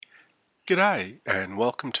G'day, and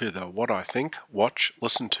welcome to the What I Think, Watch,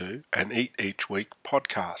 Listen to, and Eat Each Week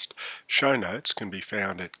podcast. Show notes can be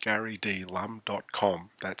found at garydlum.com.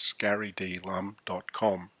 That's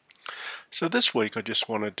garydlum.com. So this week I just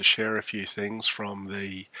wanted to share a few things from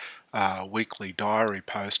the weekly diary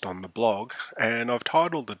post on the blog, and I've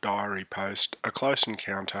titled the diary post A Close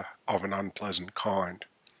Encounter of an Unpleasant Kind.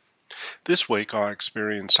 This week I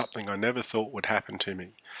experienced something I never thought would happen to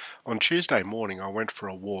me. On Tuesday morning I went for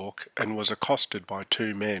a walk and was accosted by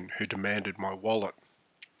two men who demanded my wallet.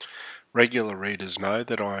 Regular readers know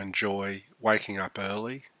that I enjoy waking up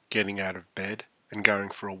early, getting out of bed, and going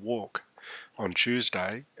for a walk. On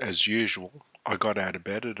Tuesday, as usual, I got out of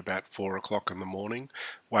bed at about 4 o'clock in the morning,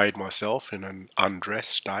 weighed myself in an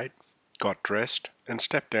undressed state, got dressed, and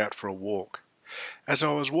stepped out for a walk. As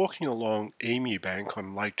I was walking along Emu Bank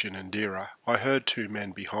on Lake Ginninderra, I heard two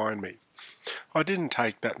men behind me. I didn't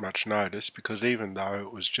take that much notice because even though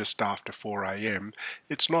it was just after 4 a.m,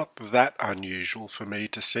 it's not that unusual for me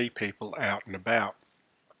to see people out and about.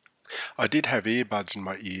 I did have earbuds in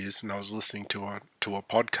my ears and I was listening to a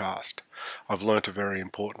podcast. I've learnt a very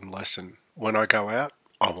important lesson. When I go out,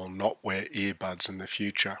 I will not wear earbuds in the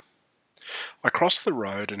future. I crossed the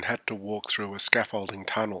road and had to walk through a scaffolding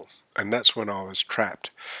tunnel, and that's when I was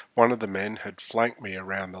trapped. One of the men had flanked me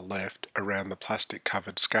around the left, around the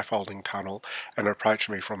plastic-covered scaffolding tunnel, and approached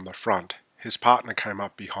me from the front. His partner came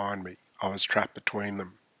up behind me. I was trapped between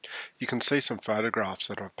them. You can see some photographs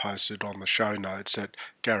that I've posted on the show notes at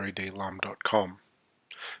garydlum.com.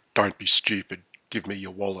 Don't be stupid. Give me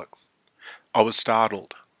your wallet. I was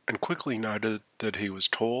startled and quickly noted that he was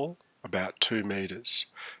tall, about 2 metres.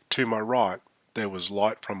 To my right, there was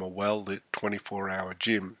light from a well-lit 24-hour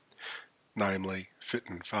gym, namely Fit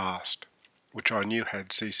and Fast, which I knew had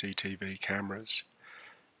CCTV cameras.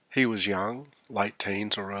 He was young, late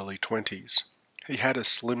teens or early 20s. He had a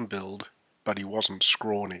slim build, but he wasn't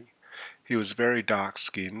scrawny. He was very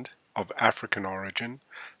dark-skinned, of African origin,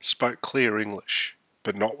 spoke clear English,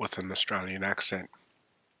 but not with an Australian accent.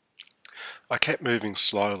 I kept moving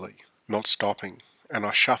slowly, not stopping, and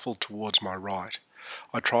I shuffled towards my right.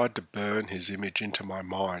 I tried to burn his image into my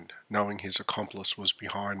mind, knowing his accomplice was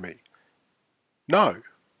behind me. No!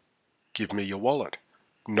 Give me your wallet.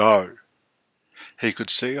 No! He could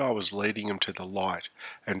see I was leading him to the light,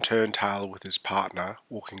 and turned tail with his partner,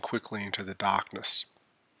 walking quickly into the darkness.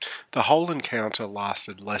 The whole encounter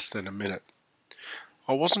lasted less than a minute.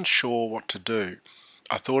 I wasn't sure what to do.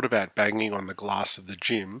 I thought about banging on the glass of the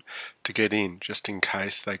gym to get in just in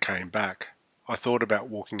case they came back. I thought about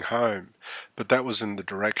walking home, but that was in the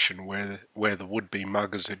direction where the would-be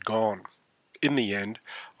muggers had gone. In the end,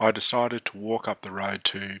 I decided to walk up the road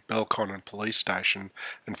to Belconnen Police Station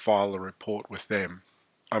and file a report with them.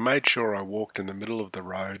 I made sure I walked in the middle of the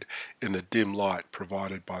road in the dim light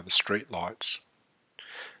provided by the street lights.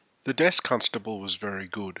 The desk constable was very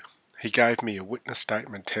good. He gave me a witness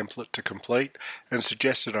statement template to complete and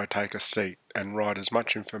suggested I take a seat and write as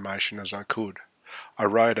much information as I could. I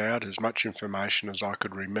wrote out as much information as I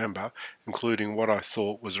could remember, including what I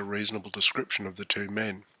thought was a reasonable description of the two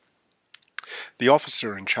men. The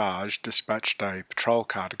officer in charge dispatched a patrol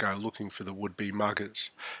car to go looking for the would-be muggers.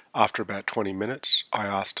 After about 20 minutes, I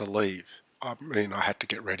asked to leave. I had to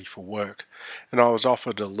get ready for work, and I was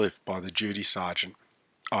offered a lift by the duty sergeant.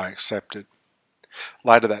 I accepted.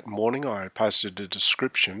 Later that morning I posted a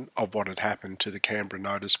description of what had happened to the Canberra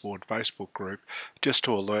Notice Board Facebook group just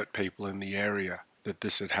to alert people in the area that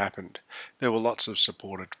this had happened. There were lots of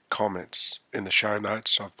supportive comments. In the show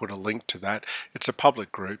notes I've put a link to that. It's a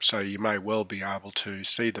public group, so you may well be able to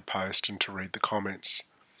see the post and to read the comments.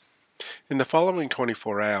 In the following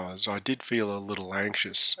 24 hours I did feel a little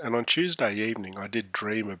anxious, and on Tuesday evening I did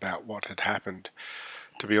dream about what had happened.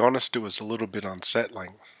 To be honest, it was a little bit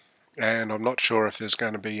unsettling. And I'm not sure if there's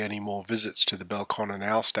going to be any more visits to the Belconnen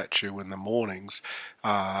Owl statue in the mornings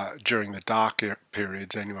during the dark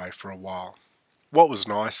periods anyway for a while. What was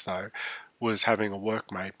nice though was having a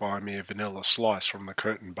workmate buy me a vanilla slice from the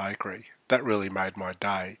Curtin Bakery. That really made my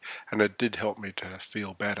day, and it did help me to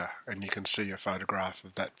feel better. And you can see a photograph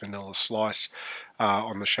of that vanilla slice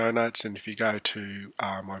on the show notes. And if you go to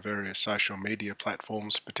my various social media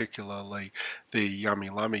platforms, particularly the Yummy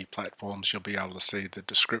Lummy platforms, you'll be able to see the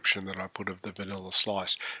description that I put of the vanilla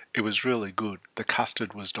slice. It was really good. The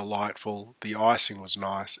custard was delightful. The icing was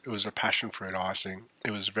nice. It was a passion fruit icing.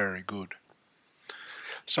 It was very good.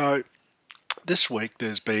 So this week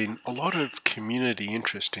there's been a lot of community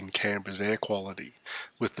interest in Canberra's air quality,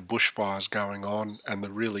 with the bushfires going on and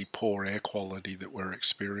the really poor air quality that we're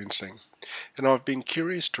experiencing. And I've been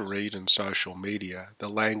curious to read in social media the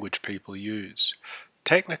language people use.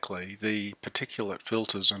 Technically, the particulate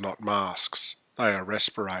filters are not masks. They are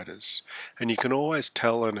respirators, and you can always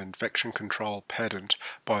tell an infection control pedant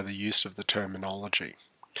by the use of the terminology.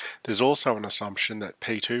 There's also an assumption that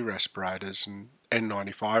P2 respirators and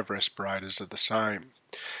N95 respirators are the same.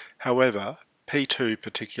 However, P2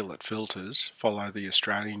 particulate filters follow the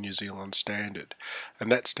Australian-New Zealand standard, and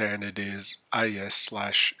that standard is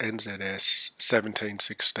AS/NZS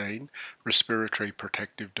 1716 Respiratory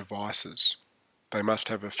Protective Devices. They must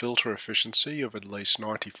have a filter efficiency of at least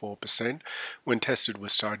 94% when tested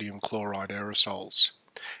with sodium chloride aerosols.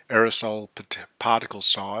 Aerosol particle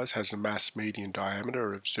size has a mass median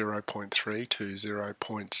diameter of 0.3 to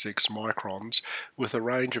 0.6 microns with a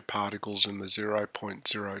range of particles in the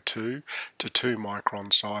 0.02 to 2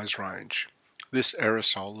 micron size range. This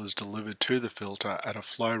aerosol is delivered to the filter at a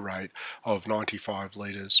flow rate of 95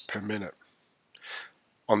 litres per minute.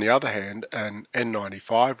 On the other hand, an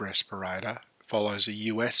N95 respirator follows a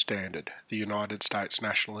US standard, the United States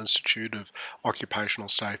National Institute of Occupational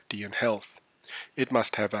Safety and Health. It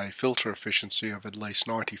must have a filter efficiency of at least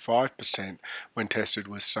 95% when tested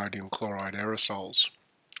with sodium chloride aerosols.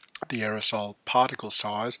 The aerosol particle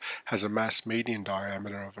size has a mass median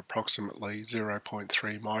diameter of approximately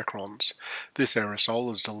 0.3 microns. This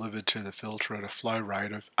aerosol is delivered to the filter at a flow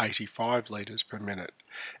rate of 85 litres per minute.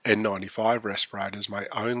 N95 respirators may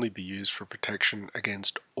only be used for protection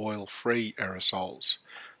against oil-free aerosols.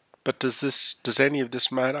 But does any of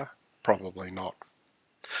this matter? Probably not.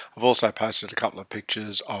 I've also posted a couple of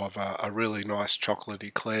pictures of a really nice chocolate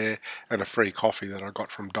eclair and a free coffee that I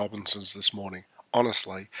got from Dobinson's this morning.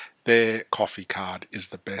 Honestly, their coffee card is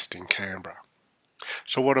the best in Canberra.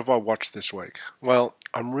 So what have I watched this week? Well,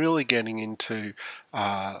 I'm really getting into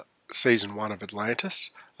season 1 of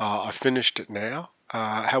Atlantis. I finished it now.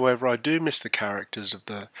 However, I do miss the characters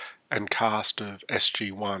and cast of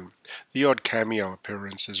SG-1. The odd cameo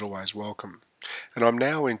appearance is always welcome. And I'm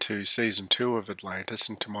now into season 2 of Atlantis,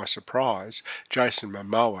 and to my surprise, Jason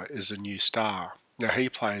Momoa is a new star. Now he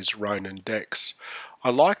plays Ronan Dex.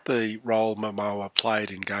 I like the role Momoa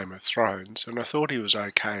played in Game of Thrones, and I thought he was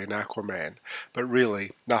okay in Aquaman, but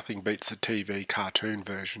really nothing beats the TV cartoon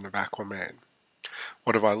version of Aquaman.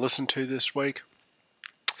 What have I listened to this week?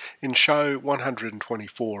 In show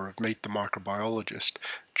 124 of Meet the Microbiologist,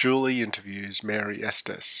 Julie interviews Mary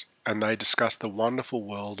Estes, and they discuss the wonderful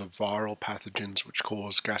world of viral pathogens which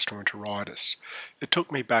cause gastroenteritis. It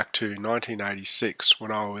took me back to 1986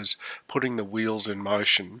 when I was putting the wheels in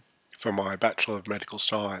motion for my Bachelor of Medical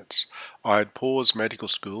Science. I had paused medical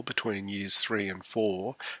school between years 3 and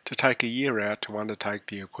 4 to take a year out to undertake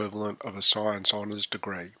the equivalent of a science honours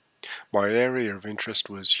degree. My area of interest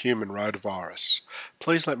was human rotavirus.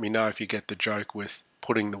 Please let me know if you get the joke with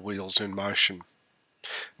putting the wheels in motion.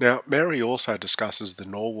 Now, Mary also discusses the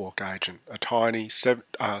Norwalk agent, a tiny 27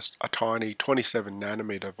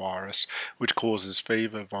 nanometer virus which causes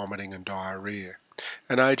fever, vomiting and diarrhea.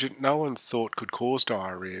 An agent no one thought could cause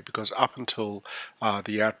diarrhea because up until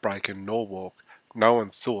the outbreak in Norwalk, no one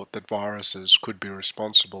thought that viruses could be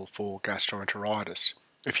responsible for gastroenteritis.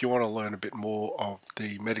 If you want to learn a bit more of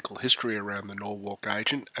the medical history around the Norwalk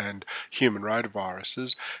agent and human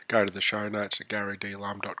rotaviruses, go to the show notes at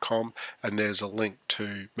garydlum.com, and there's a link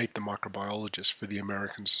to Meet the Microbiologist for the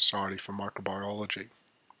American Society for Microbiology.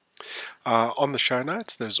 On the show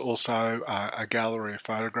notes, there's also a gallery of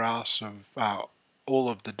photographs of all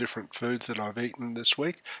of the different foods that I've eaten this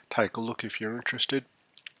week. Take a look if you're interested.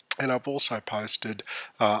 And I've also posted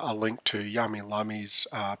a link to Yummy Lummy's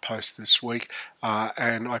post this week,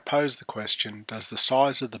 and I posed the question, does the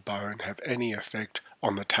size of the bone have any effect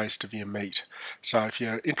on the taste of your meat? So if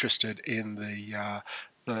you're interested in the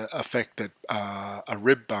effect that a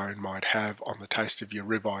rib bone might have on the taste of your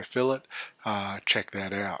ribeye fillet, check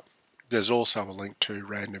that out. There's also a link to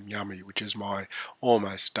Random Yummy, which is my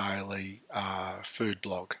almost daily food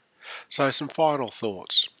blog. So some final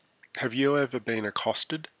thoughts. Have you ever been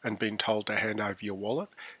accosted and been told to hand over your wallet?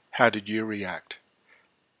 How did you react?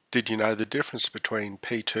 Did you know the difference between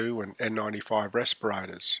P2 and N95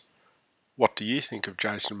 respirators? What do you think of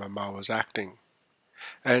Jason Momoa's acting?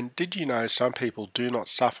 And did you know some people do not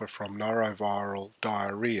suffer from noroviral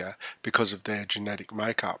diarrhea because of their genetic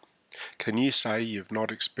makeup? Can you say you've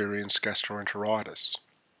not experienced gastroenteritis?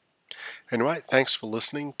 Anyway, thanks for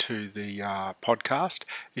listening to the podcast.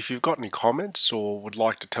 If you've got any comments or would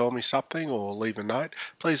like to tell me something or leave a note,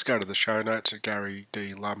 please go to the show notes at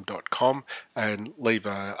garydlum.com and leave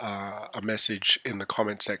a message in the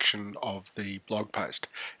comment section of the blog post.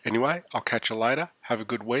 Anyway, I'll catch you later. Have a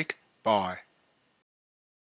good week. Bye.